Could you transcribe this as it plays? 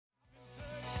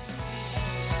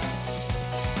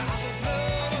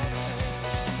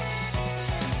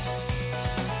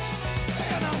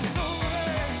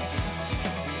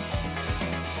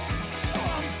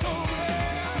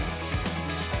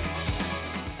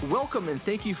Welcome and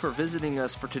thank you for visiting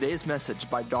us for today's message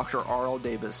by Dr. R.L.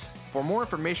 Davis. For more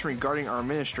information regarding our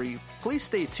ministry, please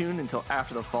stay tuned until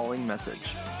after the following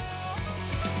message.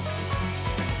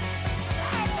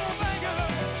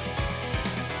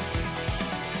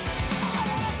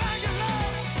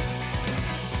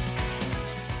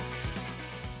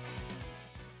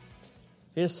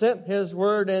 He sent His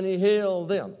word and He healed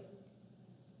them.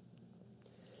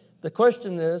 The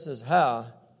question is how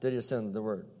did He send the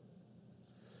word?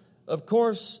 Of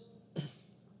course,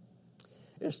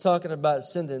 it's talking about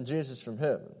sending Jesus from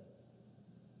heaven.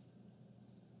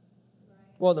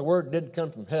 Well, the word did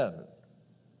come from heaven.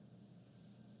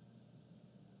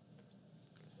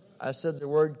 I said the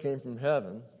word came from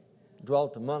heaven,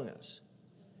 dwelt among us.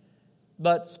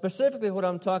 But specifically what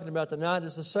I'm talking about tonight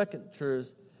is the second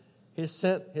truth. He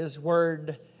sent His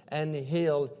word and He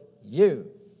healed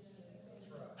you.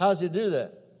 How does He do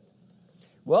that?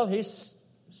 Well, He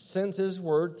sends His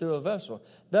word through a vessel.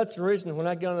 That's the reason when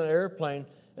I get on an airplane,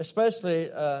 especially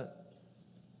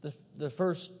the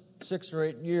first 6 or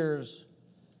 8 years,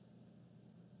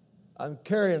 I'm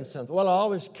carrying something. Well, I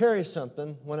always carry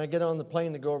something when I get on the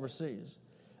plane to go overseas.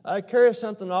 I carry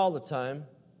something all the time.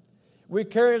 We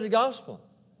carry the gospel.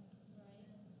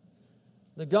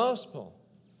 The gospel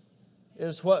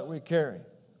is what we carry.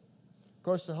 Of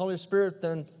course, the Holy Spirit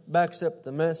then backs up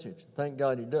the message. Thank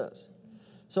God He does.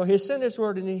 So He sent His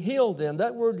word and He healed them.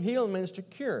 That word heal means to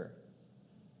cure.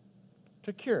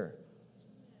 To cure.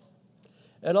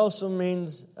 It also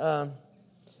means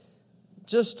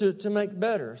just to make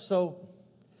better. So,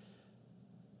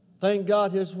 thank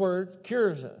God His word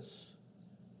cures us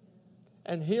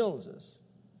and heals us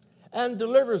and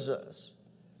delivers us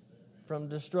from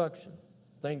destruction.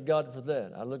 Thank God for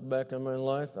that. I look back on my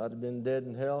life, I'd have been dead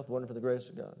in hell if it wasn't for the grace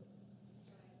of God.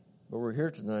 But we're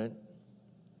here tonight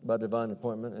by divine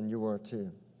appointment, and you are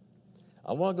too.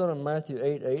 I want to go to Matthew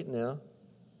 8:8 now.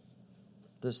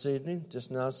 This evening,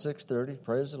 just now 6:30.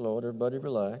 Praise the Lord. Everybody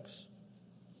relax.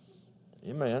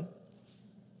 Amen.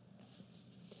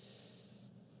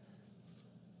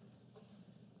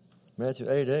 Matthew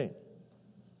 8:8.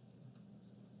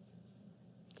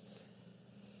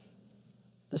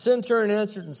 The centurion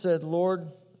answered and said,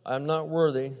 Lord, I am not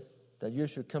worthy that you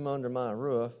should come under my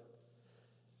roof,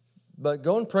 but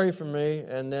go and pray for me,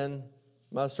 and then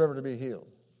my servant will be healed.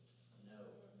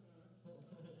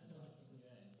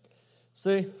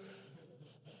 See?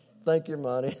 Thank you,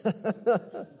 Monty.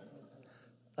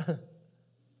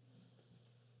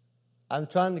 I'm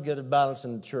trying to get a balance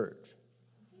in the church.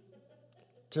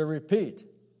 To repeat,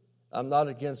 I'm not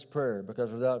against prayer,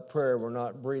 because without prayer we're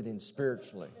not breathing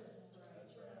spiritually.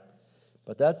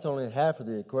 But that's only half of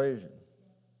the equation.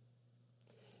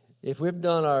 If we've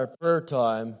done our prayer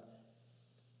time,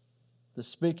 the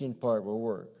speaking part will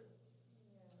work.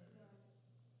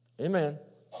 Amen.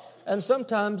 And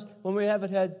sometimes when we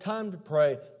haven't had time to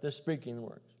pray, the speaking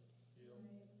works.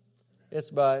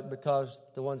 It's because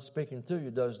the one speaking through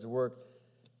you does the work,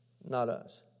 not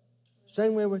us.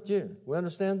 Same way with you. We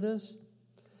understand this?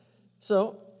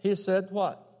 So, He said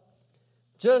what?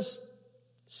 Just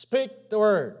speak the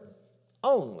word.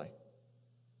 Only.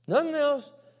 Nothing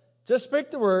else. Just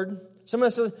speak the word. Somebody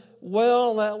says,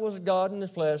 well, that was God in the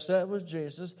flesh. That was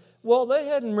Jesus. Well, they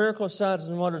had miracle signs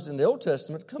and wonders in the Old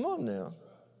Testament. Come on now.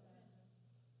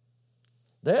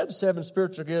 They had 7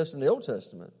 spiritual gifts in the Old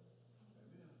Testament.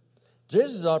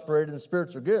 Jesus operated in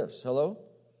spiritual gifts. Hello?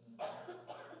 A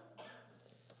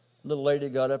little lady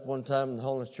got up one time in the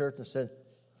Holiness Church and said,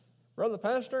 Brother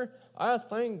Pastor, I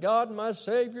thank God my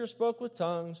Savior spoke with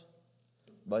tongues.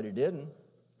 But He didn't.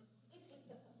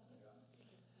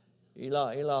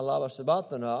 Eli, Eli, lama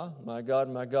sabachthani, my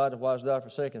God, why hast thou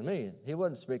forsaken me? He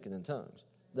wasn't speaking in tongues.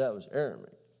 That was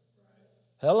Aramaic.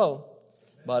 Hello.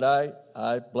 But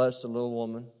I bless the little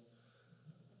woman.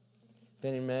 If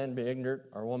any man be ignorant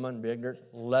or woman be ignorant,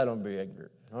 let them be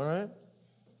ignorant. All right?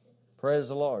 Praise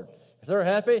the Lord. If they're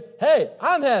happy, hey,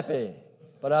 I'm happy.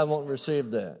 But I won't receive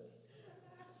that.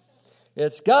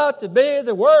 It's got to be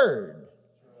the Word.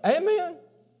 Amen?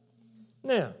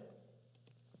 Now,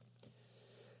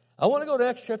 I want to go to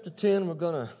Acts chapter 10. We're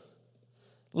going to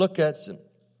look at some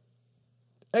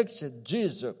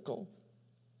exegetical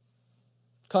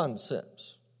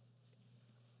concepts.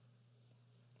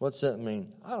 What's that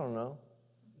mean? I don't know.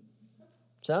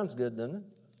 Sounds good, doesn't it?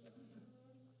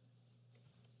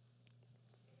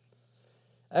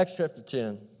 Acts chapter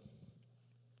 10.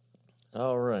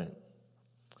 All right.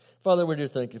 Father, we do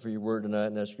thank you for your word tonight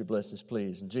and ask your blessings,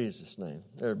 please, in Jesus' name.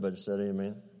 Everybody said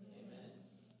amen. Amen.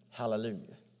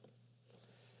 Hallelujah.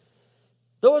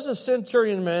 There was a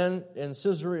centurion man in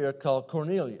Caesarea called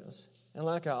Cornelius. And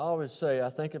like I always say, I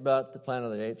think about the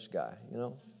Planet of the Apes guy, you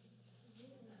know.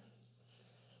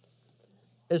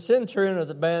 A centurion of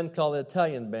the band called the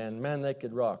Italian band, Man They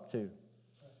Could Rock, too.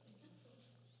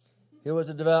 He was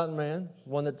a devout man,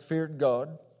 one that feared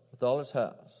God with all his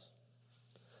house.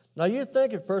 Now, you'd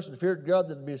think if a person feared God,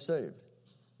 they'd be saved.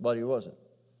 But he wasn't.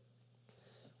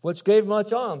 Which gave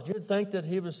much alms. You'd think that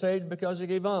he was saved because he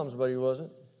gave alms, but he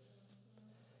wasn't.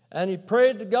 And he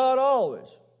prayed to God always.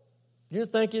 You'd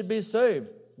think he'd be saved,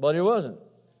 but he wasn't.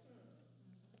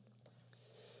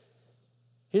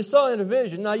 He saw in a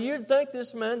vision. Now, you'd think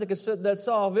this man that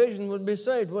saw a vision would be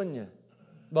saved, wouldn't you?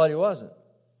 But he wasn't.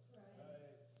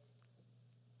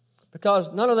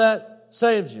 Because none of that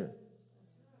saves you.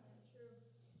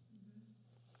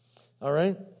 All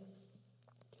right?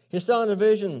 He saw in a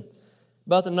vision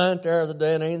about the 9th hour of the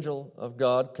day an angel of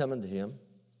God coming to him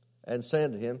and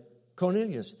saying to him,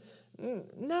 Cornelius.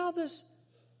 Now this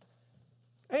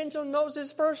angel knows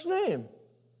his first name.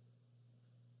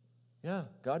 Yeah,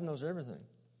 God knows everything.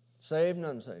 Saved and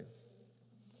unsaved.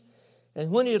 And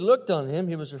when he had looked on him,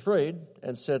 he was afraid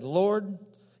and said, Lord,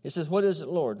 he says, what is it,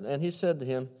 Lord? And he said to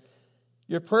him,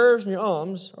 your prayers and your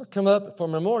alms are come up for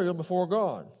memorial before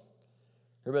God.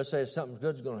 Everybody say something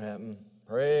good's going to happen.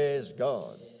 Praise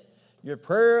God. Your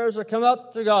prayers are come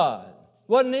up to God.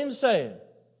 Wasn't even saying.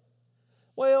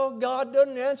 Well, God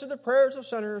doesn't answer the prayers of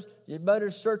sinners. You better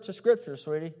search the Scriptures,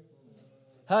 sweetie.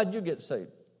 How'd you get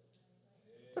saved?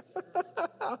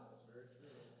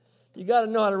 You got to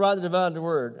know how to write the divine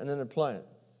word and then apply it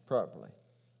properly.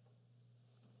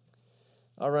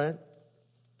 All right.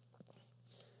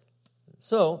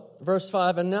 So, verse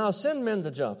 5, and now send men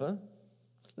to Joppa.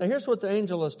 Now here's what the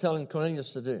angel is telling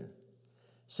Cornelius to do.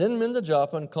 Send men to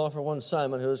Joppa and call for one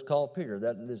Simon, who is called Peter.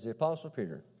 That is the Apostle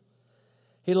Peter.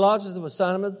 He lodges with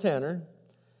Simon the tanner,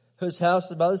 whose house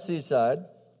is by the seaside.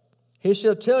 He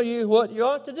shall tell you what you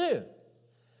ought to do.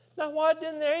 Now, why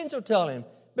didn't the angel tell him?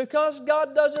 Because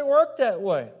God doesn't work that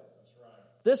way.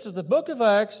 This is the book of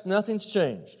Acts. Nothing's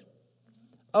changed.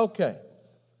 Okay.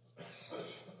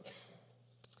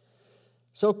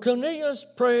 So Cornelius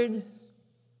prayed,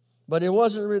 but he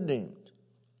wasn't redeemed.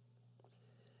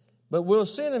 But we'll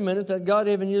see in a minute that God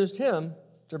even used him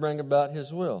to bring about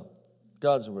his will,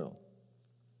 God's will.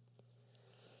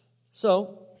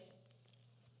 So,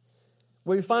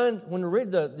 we find when we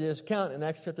read the account in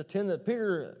Acts chapter 10 that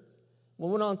Peter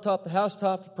went on top the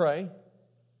housetop to pray,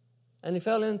 and he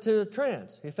fell into a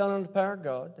trance. He fell under the power of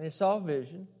God, and he saw a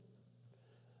vision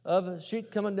of a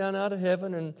sheet coming down out of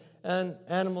heaven and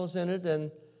animals in it,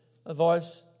 and a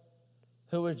voice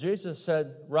who was Jesus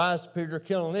said, rise, Peter,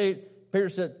 kill and eat. Peter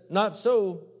said, not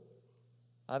so.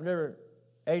 I've never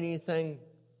ate anything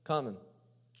common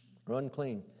or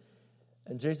unclean.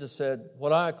 And Jesus said,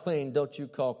 what I have cleaned, don't you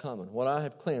call common. What I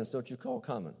have cleansed, don't you call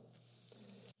common.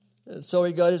 And so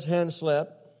he got his hand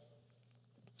slapped.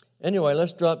 Anyway,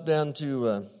 let's drop down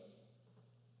to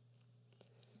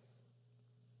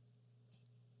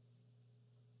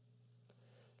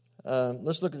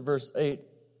let's look at verse 8.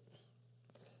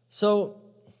 So,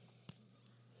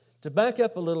 to back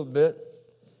up a little bit,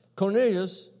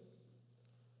 Cornelius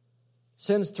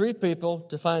sends 3 people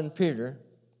to find Peter.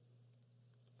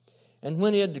 And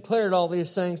when he had declared all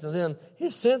these things to them, he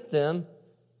sent them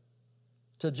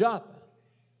to Joppa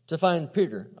to find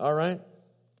Peter. All right?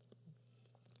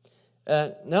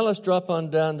 Now let's drop on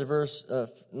down to verse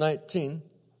 19.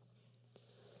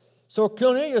 So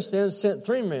Cornelius then sent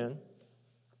 3 men.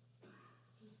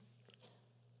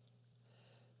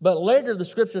 But later the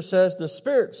Scripture says the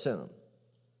Spirit sent them.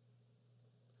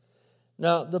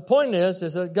 Now the point is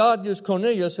that God used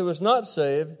Cornelius, who was not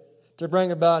saved, to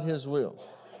bring about his will.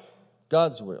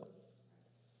 God's will.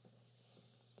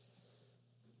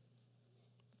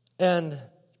 And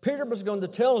Peter was going to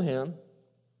tell him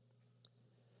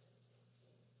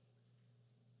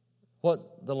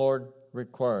what the Lord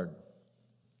required.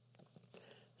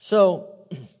 So,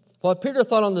 what Peter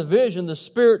thought on the vision, the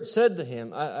Spirit said to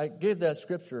him, I gave that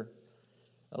scripture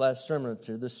the last sermon or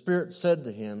two. The Spirit said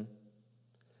to him,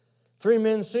 3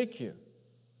 men seek you.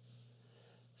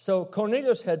 So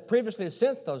Cornelius had previously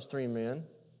sent those 3 men,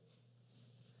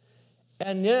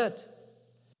 and yet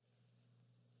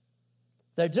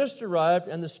they just arrived,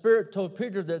 and the Spirit told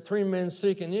Peter that 3 men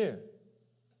seeking you.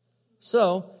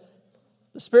 So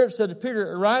the Spirit said to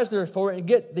Peter, arise therefore and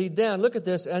get thee down. Look at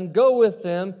this, and go with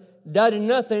them, doubting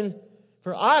nothing,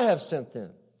 for I have sent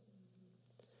them.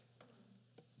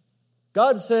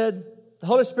 God said, the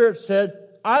Holy Spirit said,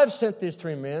 I have sent these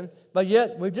 3 men, but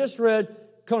yet we just read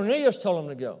Cornelius told them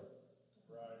to go.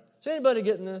 Is anybody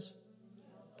getting this?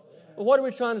 Well, what are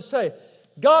we trying to say?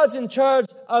 God's in charge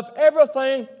of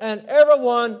everything and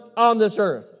everyone on this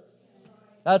earth.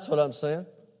 That's what I'm saying.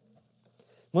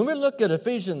 When we look at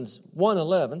Ephesians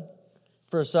 1:11,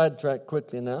 for a sidetrack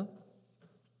quickly now.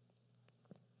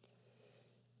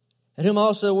 In whom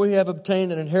also we have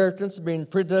obtained an inheritance, being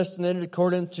predestinated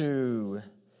according to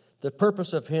the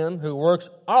purpose of Him who works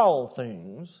all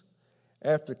things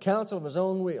after the counsel of His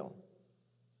own will.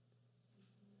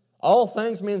 All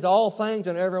things means all things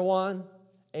and everyone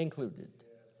included.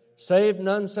 Saved and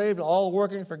unsaved, all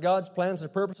working for God's plans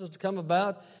and purposes to come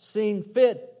about, seeing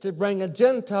fit to bring a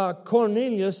Gentile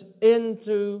Cornelius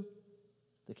into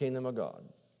the kingdom of God.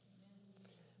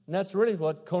 And that's really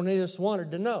what Cornelius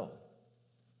wanted to know.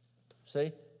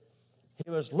 See?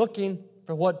 He was looking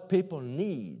for what people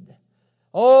need.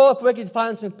 Oh, if we could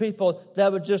find some people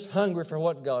that were just hungry for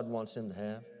what God wants them to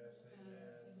have.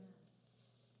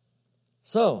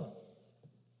 So,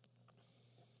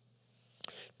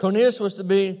 Cornelius was to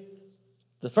be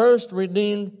the first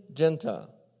redeemed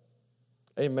Gentile.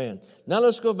 Amen. Now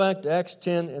let's go back to Acts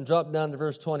 10 and drop down to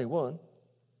verse 21.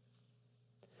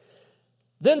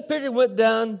 Then Peter went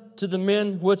down to the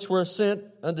men which were sent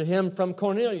unto him from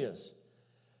Cornelius.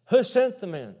 Who sent the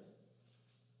men?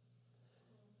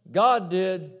 God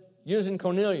did, using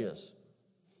Cornelius.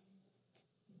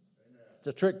 It's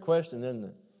a trick question, isn't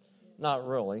it? Not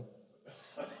really.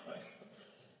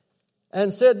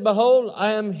 And said, Behold,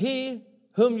 I am he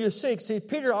whom you seek. See,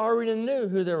 Peter already knew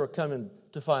who they were coming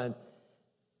to find.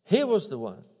 He was the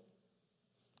one.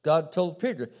 God told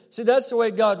Peter. See, that's the way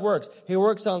God works. He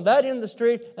works on that end of the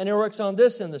street, and He works on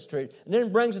this end of the street. And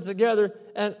then brings it together,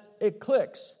 and it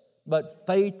clicks. But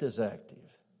faith is active.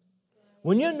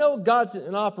 When you know God's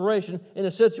in operation in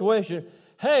a situation,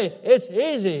 hey, it's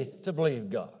easy to believe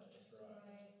God.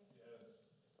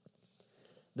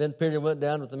 Then Peter went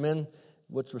down with the men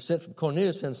which were sent from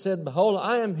Cornelius and said, Behold,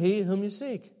 I am he whom you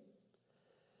seek.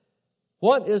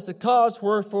 What is the cause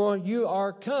wherefore you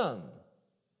are come?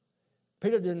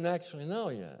 Peter didn't actually know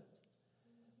yet.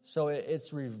 So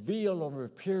it's revealed over a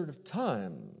period of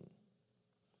time.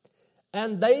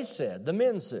 And they said, the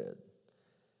men said,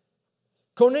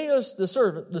 Cornelius the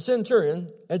servant, the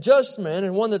centurion, a just man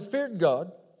and one that feared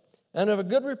God, and of a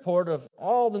good report of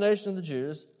all the nation of the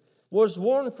Jews, was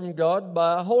warned from God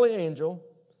by a holy angel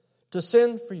to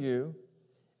send for you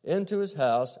into his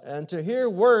house and to hear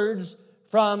words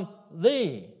from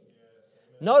thee.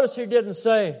 Notice he didn't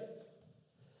say,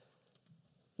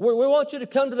 we want you to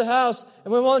come to the house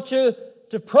and we want you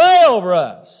to pray over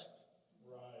us.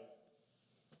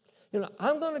 You know,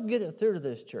 I'm going to get it through to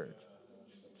this church.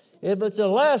 If it's the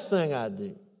last thing I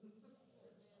do,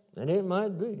 and it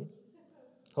might be.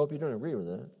 Hope you don't agree with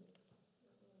that.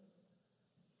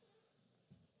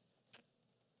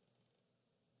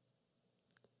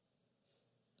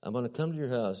 I'm going to come to your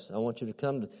house. I want you to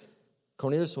come to,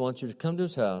 Cornelius wants you to come to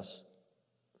his house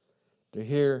to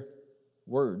hear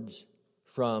words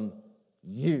from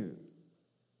you.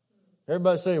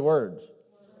 Everybody say words.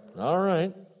 All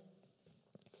right.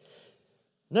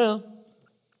 Now,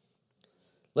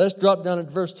 let's drop down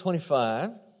at verse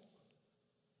 25.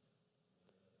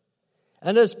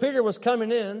 And as Peter was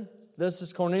coming in, this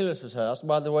is Cornelius' house.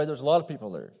 By the way, there's a lot of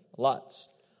people there. Lots.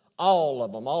 All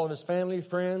of them. All of his family,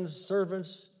 friends,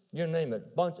 servants, you name it.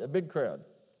 A big crowd.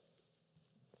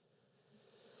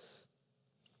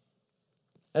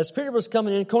 As Peter was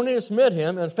coming in, Cornelius met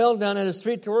him and fell down at his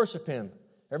feet to worship him.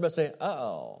 Everybody say,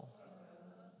 uh-oh.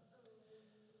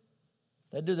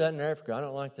 They do that in Africa. I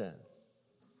don't like that.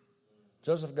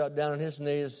 Joseph got down on his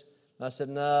knees. And I said,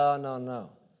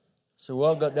 no. So we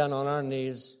all got down on our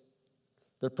knees.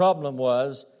 The problem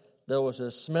was there was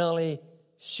a smelly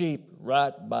sheep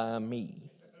right by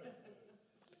me.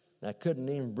 And I couldn't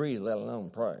even breathe, let alone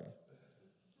pray.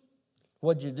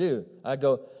 What'd you do? I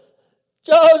go,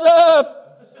 Joseph,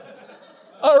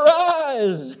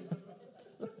 arise.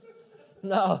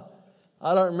 No,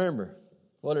 I don't remember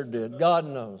what it did. God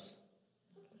knows.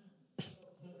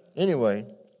 Anyway,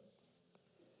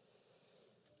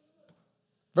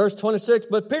 verse 26,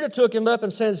 but Peter took him up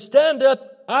and said, Stand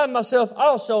up, I myself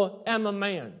also am a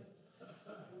man.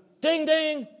 Ding,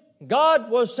 ding,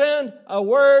 God will send a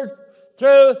word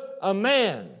through a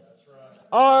man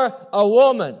or a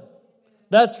woman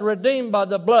that's redeemed by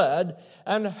the blood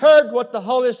and heard what the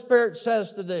Holy Spirit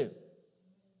says to do.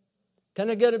 Can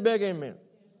I get a big amen?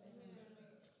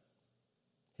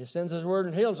 He sends His word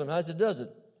and heals them. How's He does it?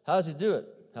 How's He do it?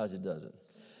 How's He does it?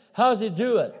 How's He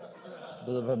do it?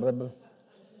 Blah, blah, blah, blah.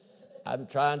 I'm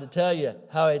trying to tell you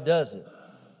how He does it.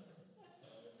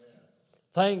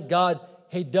 Thank God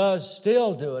He does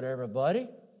still do it, everybody.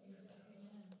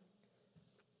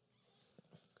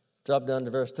 Drop down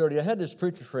to verse 30. I had this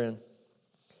preacher friend.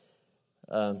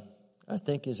 I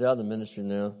think he's out of the ministry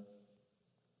now.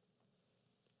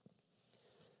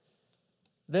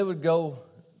 They would go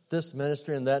this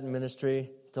ministry and that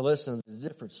ministry to listen to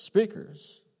different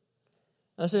speakers.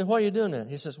 I said, why are you doing that?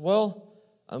 He says, well,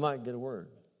 I might get a word.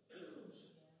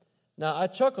 Now, I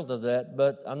chuckled at that,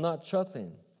 but I'm not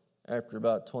chuckling after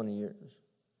about 20 years.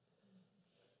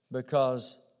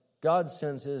 Because God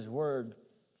sends His word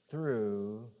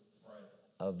through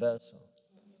a vessel.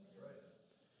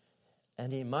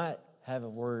 And He might have a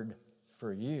word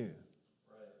for you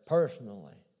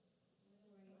personally.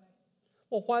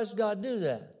 Well, why does God do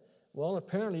that? Well,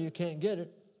 apparently you can't get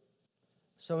it.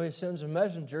 So He sends a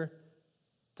messenger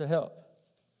to help.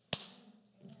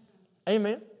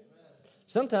 Amen.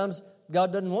 Sometimes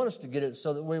God doesn't want us to get it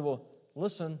so that we will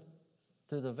listen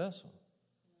through the vessel.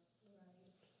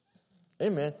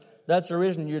 Amen. That's the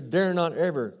reason you dare not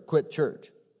ever quit church.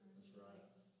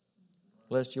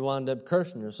 Lest you wind up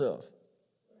cursing yourself.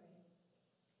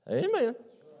 Amen.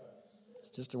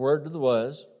 It's just a word to the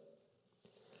wise.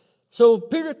 So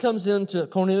Peter comes into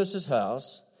Cornelius'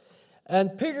 house,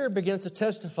 and Peter begins to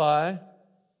testify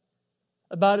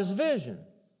about his vision.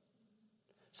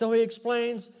 So he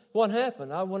explains what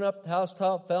happened. I went up the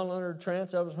housetop, fell under a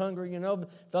trance. I was hungry,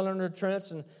 fell under a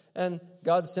trance, and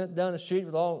God sent down a sheet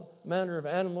with all manner of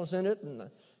animals in it. And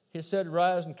He said,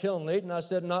 rise and kill and eat. And I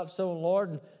said, not so,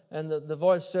 Lord. And the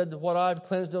voice said, what I've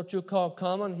cleansed don't you call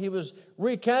common? He was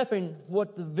recapping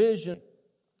what the vision.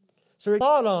 So he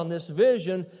thought on this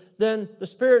vision. Then the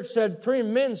Spirit said, 3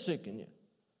 men seeking you.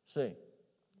 See.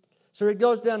 So he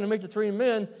goes down to meet the 3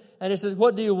 men. And he says,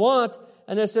 what do you want?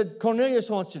 And they said, Cornelius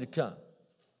wants you to come.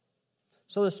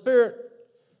 So the Spirit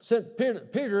sent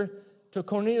Peter to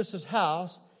Cornelius'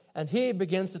 house, and he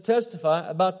begins to testify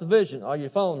about the vision. Are you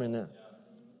following me now?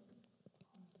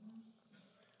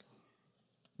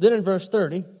 Then in verse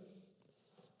 30,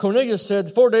 Cornelius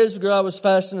said, 4 days ago I was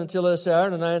fasting until this hour,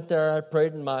 and the 9th hour I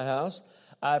prayed in my house.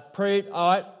 I prayed,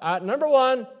 number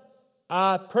 1,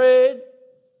 I prayed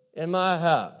in my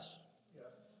house.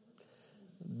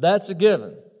 That's a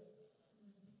given.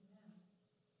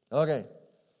 Okay.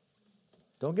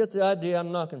 Don't get the idea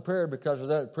I'm knocking prayer because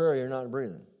without prayer you're not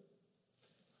breathing.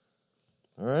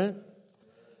 All right?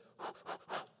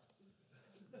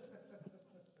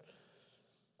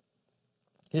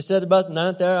 He said, about the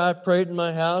 9th hour I prayed in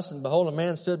my house, and behold, a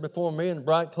man stood before me in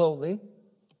bright clothing,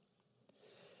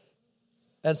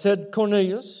 and said,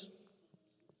 Cornelius.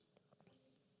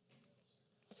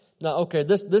 Now, okay,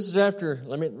 this is after,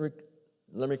 let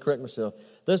me correct myself.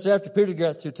 This is after Peter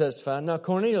got through testifying. Now,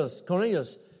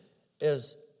 Cornelius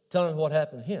is telling what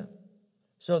happened to him.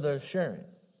 So they're sharing.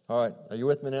 All right, are you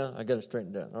with me now? I got it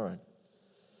straightened out. All right.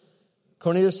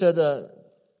 Cornelius said,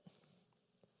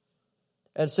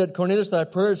 Cornelius, thy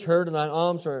prayers heard, and thine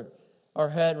alms are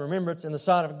had in remembrance in the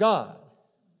sight of God.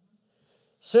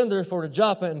 Send therefore to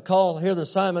Joppa, and call hither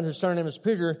Simon, whose surname is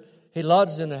Peter. He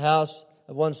lodges in the house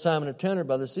of one Simon a tanner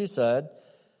by the seaside,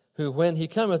 who when he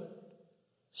cometh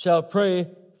shall pray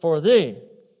for thee.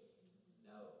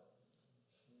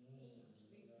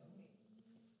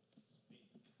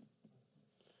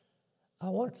 I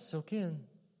want it to soak in.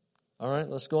 All right,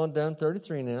 let's go on down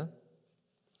 33 now.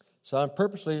 So I'm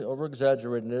purposely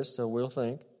over-exaggerating this, so we'll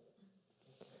think.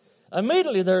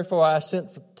 Immediately, therefore, I sent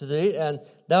to thee, and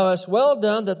thou hast well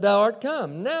done that thou art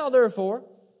come. Now, therefore,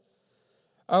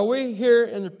 are we here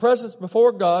in the presence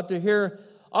before God to hear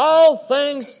all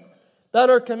things that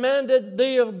are commanded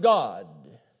thee of God.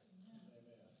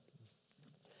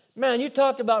 Man, you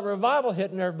talk about revival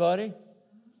hitting everybody.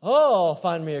 Oh,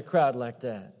 find me a crowd like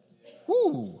that.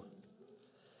 Woo.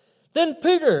 Then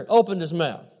Peter opened his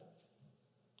mouth.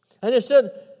 And he said,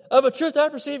 of a truth I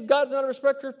perceive God's not a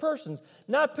respecter of persons.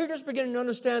 Now Peter's beginning to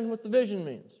understand what the vision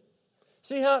means.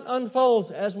 See how it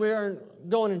unfolds as we are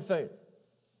going in faith.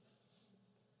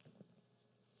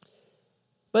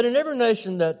 But in every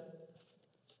nation that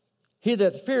he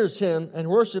that fears him and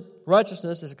worship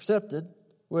righteousness is accepted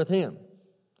with him.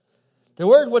 The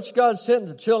word which God sent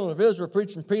to the children of Israel,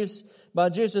 preaching peace by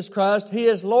Jesus Christ, he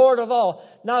is Lord of all.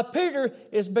 Now Peter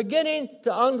is beginning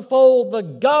to unfold the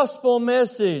gospel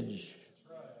message.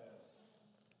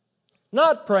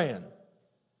 Not praying.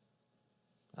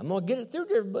 I'm going to get it through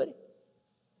to everybody.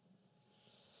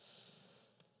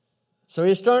 So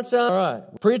he starts out, all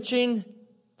right, preaching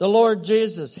the Lord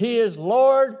Jesus. He is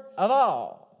Lord of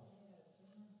all.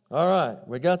 All right,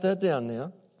 we got that down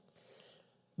now.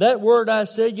 That word I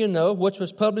say you know, which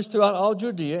was published throughout all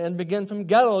Judea and began from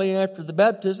Galilee after the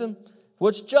baptism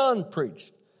which John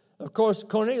preached. Of course,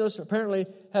 Cornelius apparently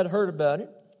had heard about it.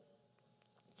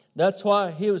 That's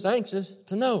why he was anxious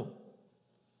to know.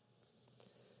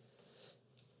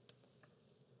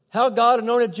 How God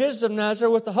anointed Jesus of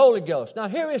Nazareth with the Holy Ghost. Now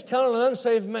here he's telling an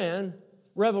unsaved man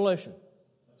revelation.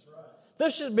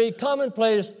 This should be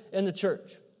commonplace in the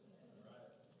church.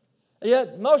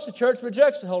 Yet most of the church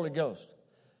rejects the Holy Ghost.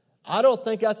 I don't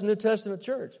think that's a New Testament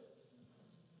church.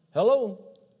 Hello?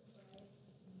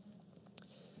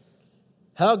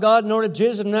 How God anointed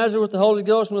Jesus of Nazareth with the Holy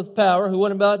Ghost and with power, who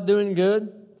went about doing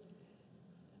good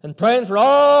and praying for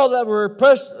all that were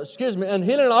oppressed, and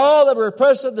healing all that were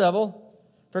oppressed of the devil,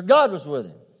 for God was with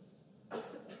him.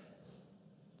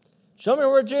 Show me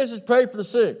where Jesus prayed for the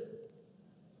sick.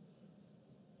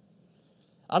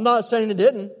 I'm not saying he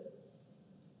didn't.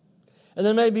 And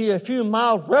there may be a few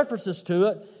mild references to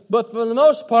it, but for the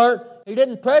most part, he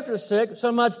didn't pray for the sick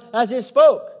so much as he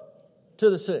spoke to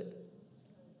the sick.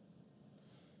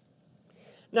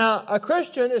 Now, a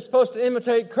Christian is supposed to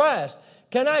imitate Christ.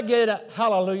 Can I get a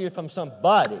hallelujah from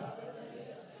somebody?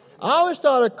 I always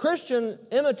thought a Christian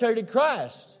imitated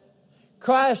Christ.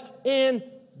 Christ in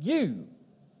you,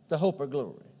 the hope of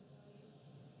glory.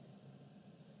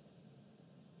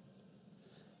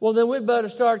 Well, then we'd better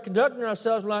start conducting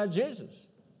ourselves like Jesus.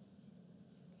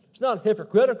 It's not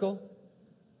hypocritical.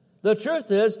 The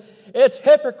truth is, it's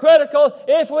hypocritical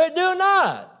if we do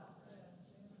not.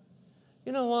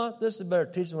 You know what? This is better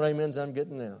teaching what amens I'm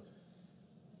getting now.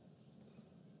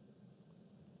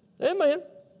 Amen.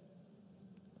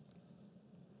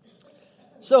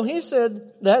 So he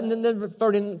said that, and then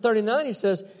 39 he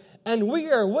says, and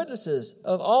we are witnesses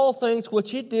of all things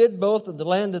which he did both in the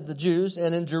land of the Jews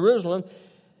and in Jerusalem,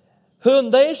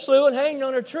 whom they slew and hanged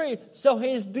on a tree. So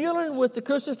he's dealing with the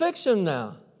crucifixion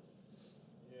now.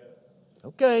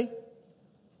 Okay.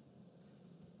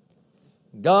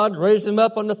 God raised him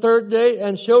up on the third day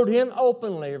and showed him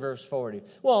openly, verse 40.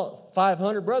 Well,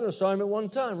 500 brethren saw him at one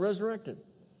time, resurrected.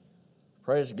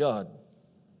 Praise God.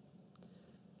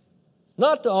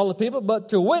 Not to all the people, but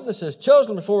to witnesses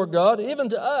chosen before God, even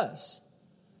to us,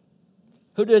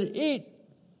 who did eat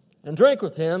and drink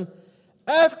with him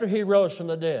after he rose from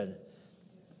the dead.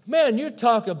 Man, you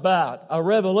talk about a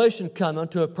revelation coming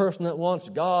to a person that wants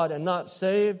God and not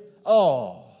saved.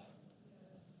 Oh.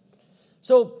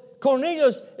 So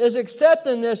Cornelius is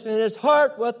accepting this in his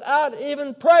heart without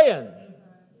even praying.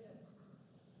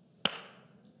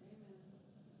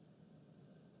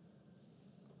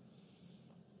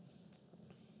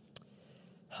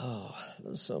 Oh,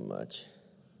 there's so much.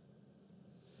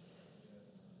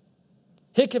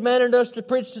 He commanded us to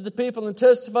preach to the people and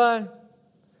testify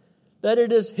that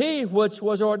it is he which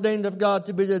was ordained of God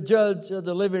to be the judge of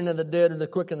the living and the dead, or the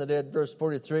quick and the dead, verse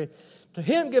 43. To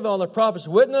him give all the prophets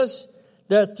witness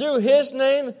that through his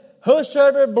name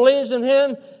whosoever believes in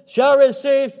him shall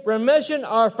receive remission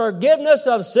or forgiveness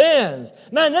of sins.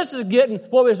 Man, this is getting,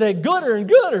 what we say, gooder and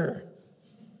gooder.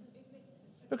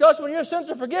 Because when your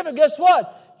sins are forgiven, guess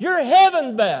what? You're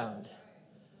heaven bound.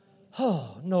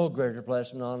 Oh, no greater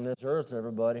blessing on this earth,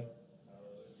 everybody.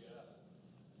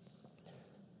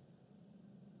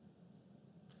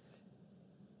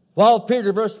 While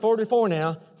Peter, verse 44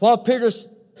 now, while Peter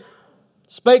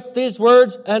spake these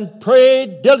words and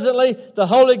prayed diligently, the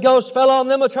Holy Ghost fell on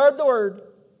them which heard the word.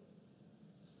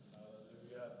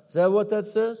 Is that what that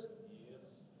says?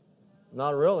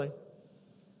 Not really.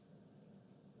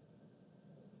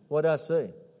 What did I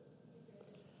say?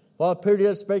 While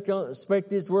Peter spake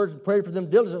these words and prayed for them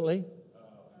diligently.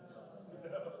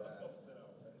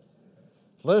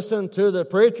 Listen to the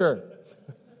preacher.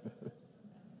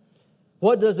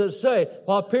 What does it say?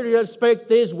 While Peter had spake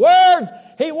these words,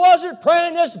 he wasn't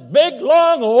praying this big,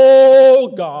 long, oh,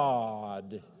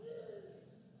 God.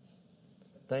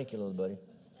 Thank you, little buddy.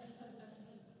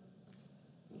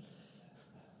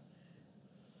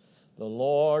 The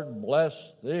Lord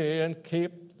bless thee and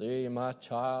keep thee, my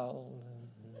child.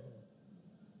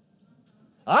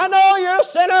 I know you're a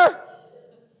sinner,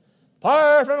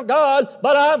 far from God,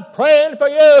 but I'm praying for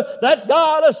you that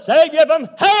God will save you from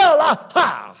hell.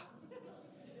 Ha!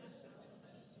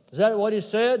 Is that what he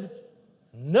said?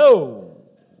 No.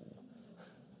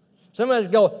 Somebody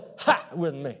go, ha,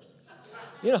 with me.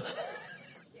 You know,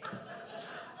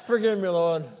 forgive me,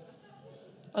 Lord.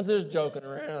 I'm just joking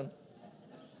around.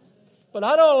 But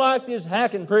I don't like these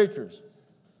hacking preachers.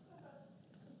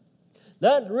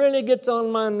 That really gets on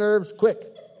my nerves quick.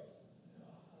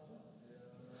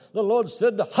 The Lord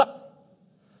said to ha.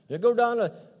 You go down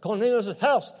to Cornelius'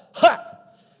 house, ha.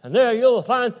 And there you'll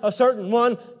find a certain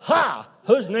one, ha,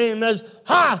 whose name is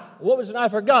Ha. What was it? I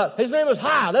forgot. His name was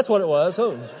Ha. That's what it was.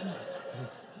 Oh.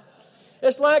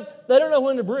 It's like they don't know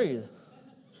when to breathe.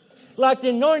 Like the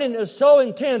anointing is so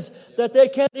intense that they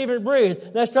can't even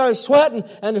breathe. They start sweating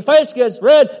and their face gets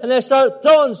red and they start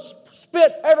throwing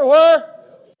spit everywhere.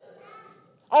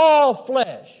 All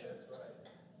flesh.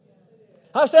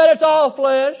 I said it's all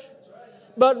flesh.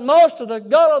 But most of the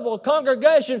gullible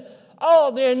congregation,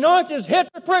 the anointings hit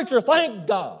the preacher. Thank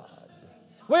God.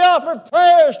 We offer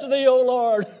prayers to Thee, O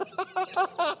Lord.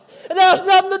 It has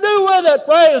nothing to do with it.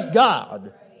 Praise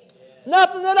God.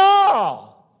 Nothing at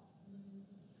all.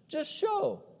 Just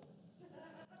show.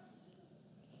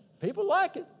 People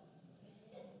like it.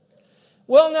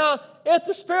 Well, now, if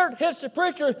the Spirit hits the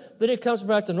preacher, then he comes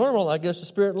back to normal. I guess the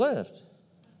Spirit left.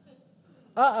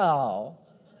 Uh-oh.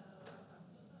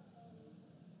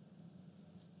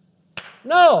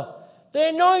 No. The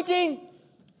anointing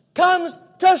comes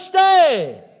to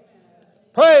stay.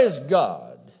 Praise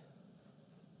God.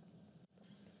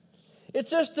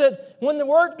 It's just that when the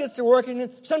Word gets to working,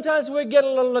 sometimes we get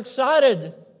a little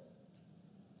excited.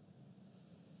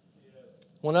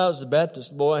 When I was a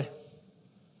Baptist boy,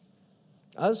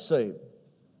 I was saved.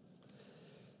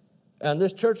 And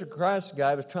this Church of Christ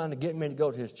guy was trying to get me to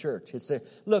go to his church. He'd say,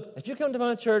 look, if you come to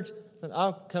my church, then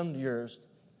I'll come to yours.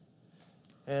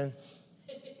 And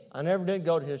I never did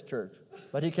go to his church,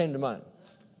 but he came to mine.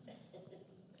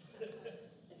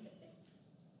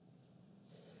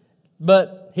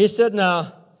 But he said,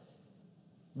 now,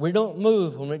 we don't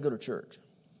move when we go to church.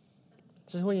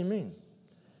 I said, what do you mean?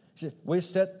 He said, we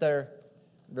sit there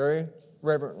very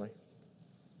reverently.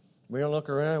 We don't look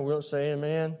around. We don't say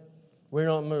amen. We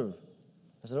don't move.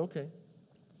 I said, okay.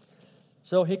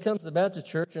 So he comes to the Baptist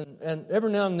church, and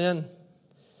every now and then,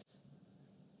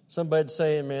 somebody would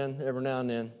say amen every now and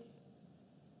then.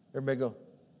 Everybody go,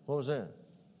 what was that?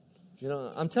 You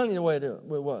know, I'm telling you the way it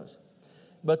was.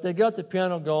 But they got the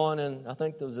piano going, and I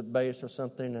think there was a bass or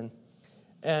something.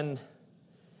 And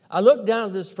I looked down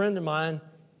at this friend of mine,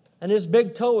 and his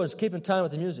big toe was keeping time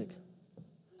with the music.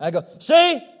 I go,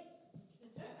 see?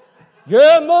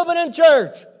 You're moving in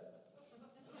church.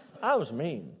 I was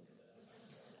mean.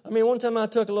 I mean, one time I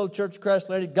took a little Church of Christ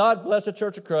lady. God bless the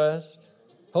Church of Christ.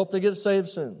 Hope they get saved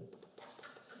soon.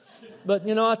 But,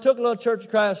 you know, I took a little Church of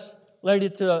Christ lady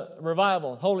to a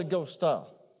revival, Holy Ghost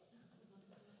style.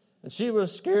 And she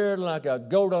was scared like a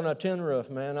goat on a tin roof,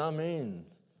 man. I mean,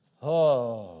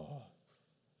 oh.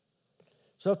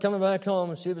 So coming back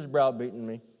home, she was browbeating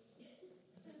me.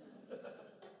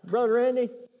 Brother Randy?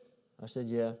 I said,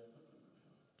 yeah.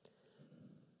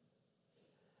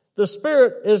 The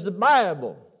Spirit is the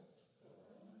Bible.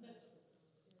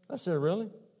 I said, really?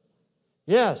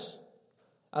 Yes.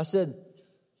 I said,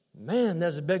 man,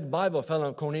 there's a big Bible fell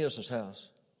in Cornelius' house.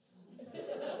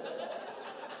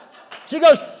 She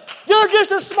goes, you're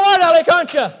just a smart aleck,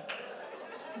 aren't you?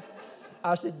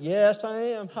 I said, yes, I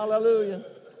am. Hallelujah.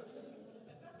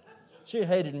 She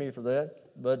hated me for that,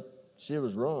 but she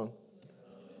was wrong.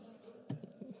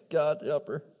 God help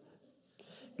her.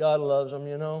 God loves them,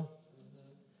 you know.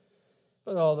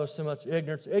 But there's so much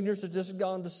ignorance. Ignorance has just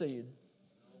gone to seed.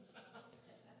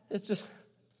 It's just,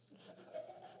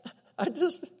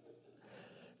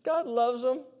 God loves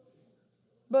them,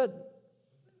 but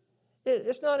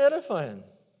it's not edifying.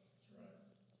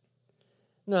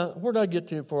 Now, where did I get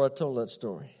to before I told that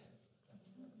story?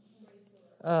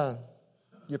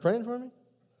 You praying for me?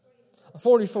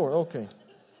 44, okay.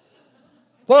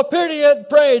 Well, Peter had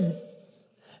prayed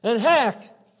and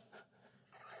hacked.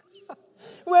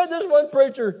 We had this one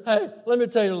preacher. Hey, let me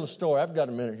tell you a little story. I've got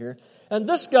a minute here. And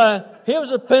this guy, he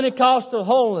was a Pentecostal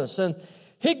holiness. And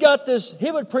he got this,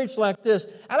 he would preach like this.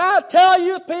 And I tell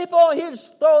you people, he'd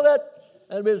throw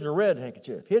that was a red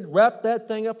handkerchief. He'd wrap that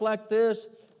thing up like this,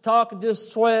 talk and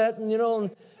just sweat, and you know,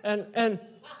 and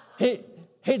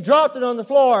he dropped it on the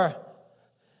floor.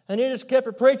 And he just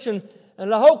kept preaching.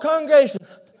 And the whole congregation,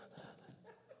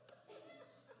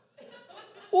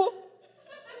 well,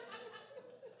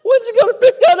 when's he going to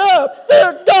pick that up?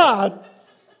 Dear God.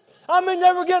 I mean,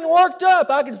 they were getting worked up.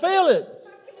 I could feel it.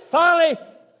 Finally,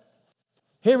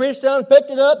 he reached down and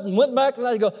picked it up and went back to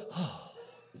let it go. Oh.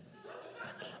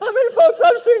 I mean, folks,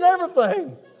 I've seen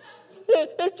everything.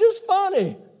 It's just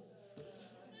funny.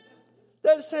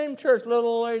 That same church, little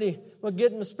old lady would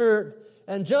get in the Spirit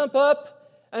and jump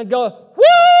up and go,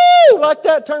 woo, like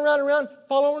that, turn around,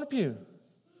 fall over in the pew.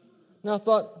 And I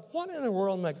thought, what in the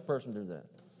world makes a person do that?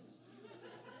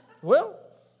 Well,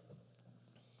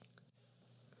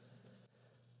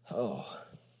 I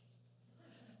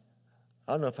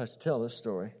don't know if I should tell this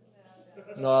story.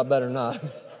 No, I better not.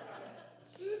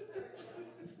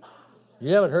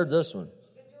 You haven't heard this one.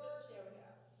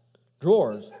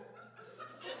 Drawers.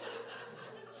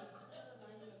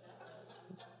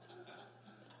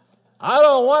 I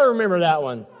don't want to remember that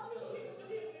one.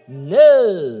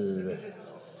 No.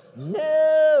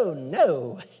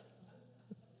 No.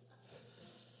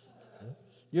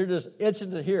 You're just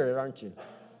itching to hear it, aren't you?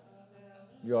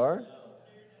 You are?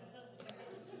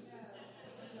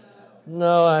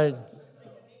 No,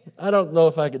 I don't know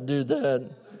if I could do that.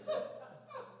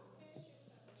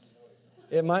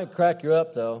 It might crack you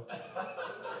up, though.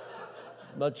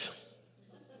 But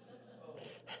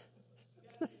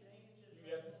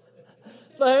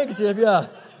the handkerchief, yeah.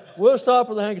 We'll stop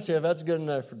with the handkerchief. That's good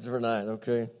enough for tonight,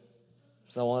 okay?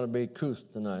 So I want to be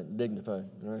couth tonight, dignified,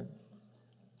 all right?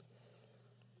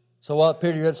 So while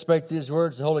Peter had spake these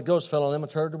words, the Holy Ghost fell on them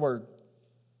which heard the word.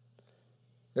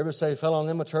 Everybody say, fell on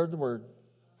them which heard the word.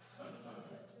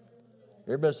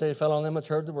 Everybody say, fell on them which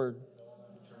heard the word.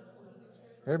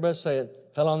 Everybody say it.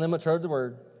 Fell on them which heard the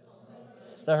word.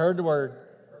 They heard the word.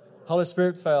 Holy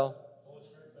Spirit fell.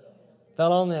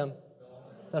 Fell on them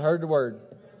that heard the word.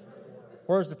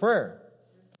 Where's the prayer?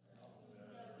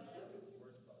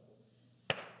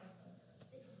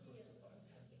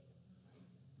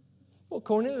 Well,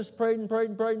 Cornelius prayed and prayed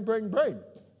and prayed and prayed and prayed.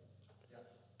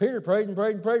 Peter prayed and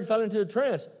prayed and prayed and fell into a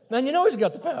trance. Man, you know he's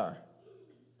got the power.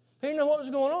 He didn't know what was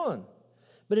going on.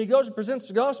 But he goes and presents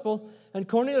the gospel, and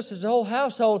Cornelius, his whole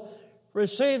household,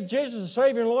 received Jesus as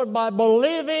Savior and Lord by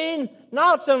believing,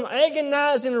 not some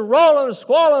agonizing, rolling,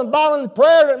 squalling, bawling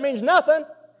prayer that means nothing.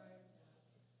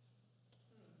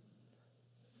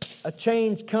 A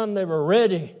change come, they were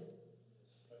ready.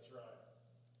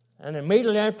 And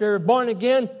immediately after they were born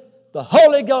again, the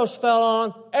Holy Ghost fell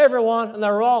on everyone, and they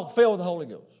were all filled with the Holy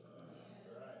Ghost.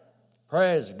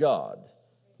 Praise God.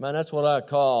 Man, that's what I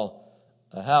call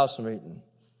a house meeting.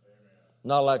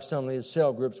 Not like some of these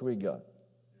cell groups we got.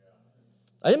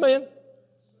 Amen.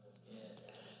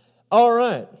 All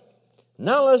right.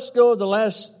 Now let's go to the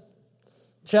last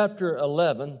chapter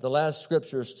 11, the last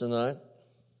scriptures tonight.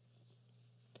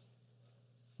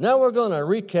 Now we're going to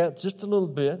recap just a little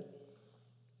bit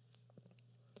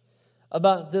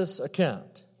about this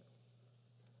account.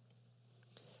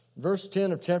 Verse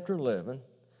 10 of chapter 11.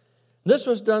 This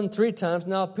was done 3 times.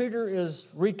 Now Peter is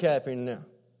recapping now.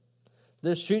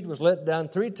 This sheet was let down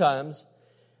 3 times,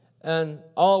 and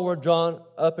all were drawn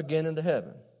up again into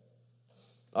heaven.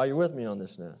 Are you with me on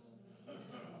this now?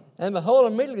 And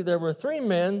behold, immediately there were 3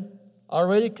 men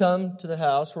already come to the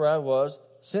house where I was,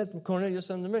 sent from Cornelius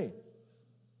unto me.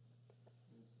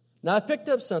 Now I picked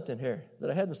up something here that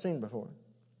I hadn't seen before.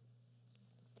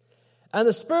 And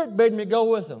the Spirit bade me go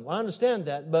with them. I understand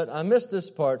that, but I missed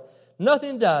this part.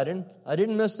 Nothing doubting. I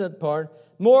didn't miss that part.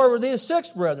 Moreover, these 6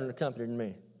 brethren accompanied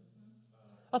me.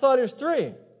 I thought it was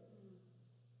 3.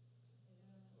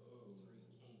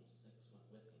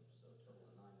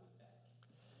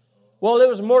 Well, it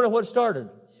was more than what started.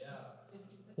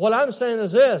 What I'm saying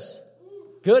is this.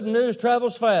 Good news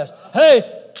travels fast. Hey,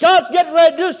 God's getting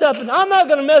ready to do something. I'm not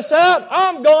going to miss out.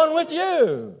 I'm going with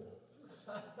you.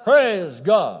 Praise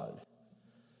God.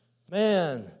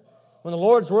 Man, when the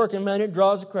Lord's working, man, it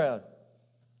draws a crowd.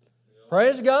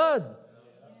 Praise God.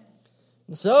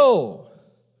 And so,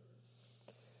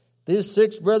 these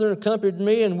 6 brethren accompanied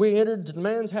me, and we entered the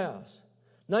man's house.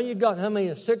 Now you got how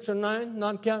many? 6 or 9,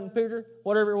 not counting Peter?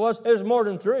 Whatever it was more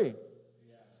than 3. And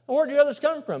where do the others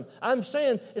come from? I'm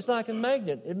saying it's like a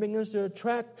magnet. It begins to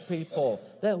attract people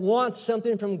that want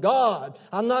something from God.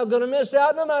 I'm not going to miss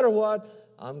out no matter what.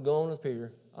 I'm going with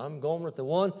Peter. I'm going with the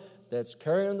one that's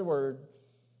carrying the word.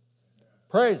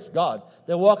 Praise God.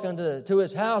 They walk into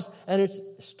his house, and it's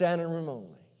standing room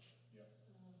only.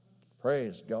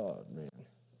 Praise God, man.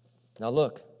 Now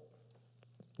look,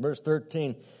 verse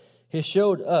 13. He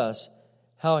showed us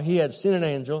how he had seen an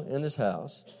angel in his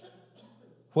house,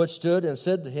 which stood and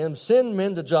said to him, send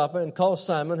men to Joppa and call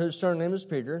Simon, whose surname is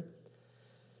Peter,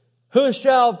 who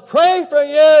shall pray for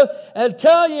you and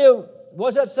tell you,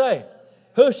 what's that say?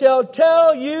 Who shall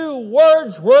tell you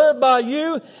words word by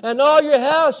you, and all your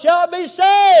house shall be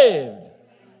saved.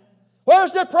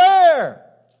 Where's the prayer?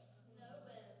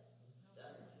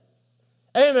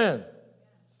 Amen.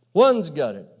 One's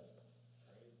got it.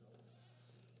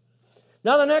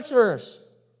 Now the next verse.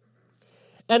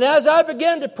 And as I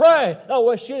began to pray,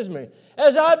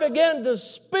 as I began to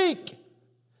speak,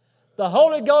 the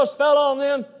Holy Ghost fell on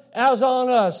them as on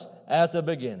us at the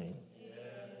beginning.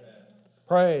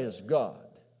 Praise God.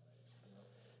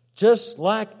 Just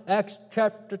like Acts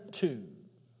chapter 2,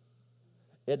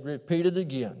 it repeated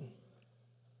again.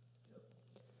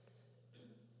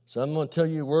 So I'm going to tell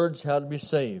you words how to be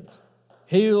saved.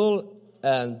 Healed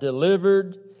and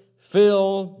delivered,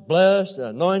 filled, blessed,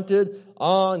 anointed,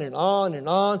 on and on and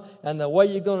on. And the way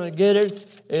you're going to get it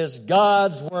is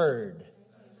God's Word.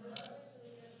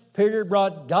 Peter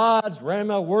brought God's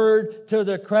Rhema word to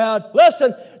the crowd.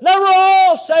 Listen, they were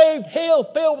all saved,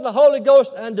 healed, filled with the Holy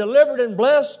Ghost, and delivered and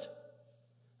blessed,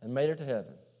 and made it to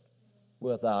heaven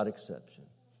without exception.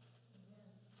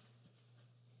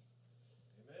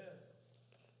 Amen.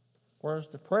 Where's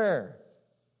the prayer?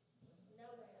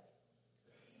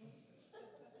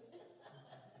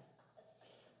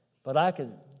 But I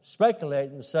could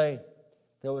speculate and say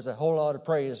there was a whole lot of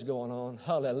praise going on.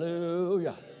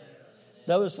 Hallelujah.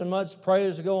 There was so much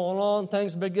praise going on,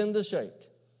 things begin to shake.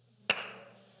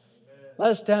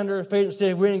 Let's stand to our feet and see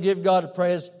if we can give God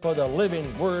praise for the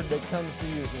living word that comes to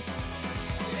you.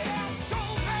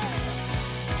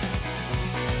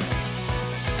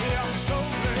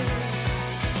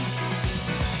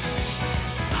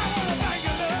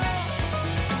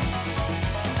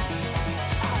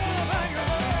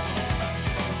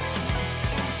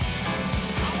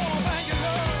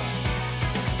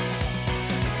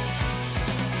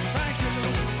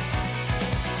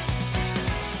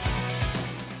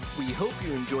 Hope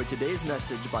you enjoyed today's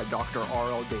message by Dr.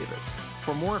 R.L. Davis.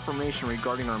 For more information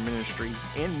regarding our ministry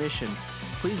and mission,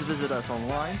 please visit us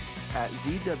online at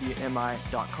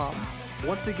zwmi.com.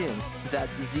 Once again,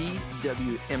 that's zwmi.com.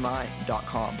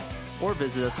 Or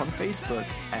visit us on Facebook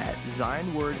at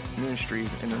Zion Word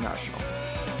Ministries International.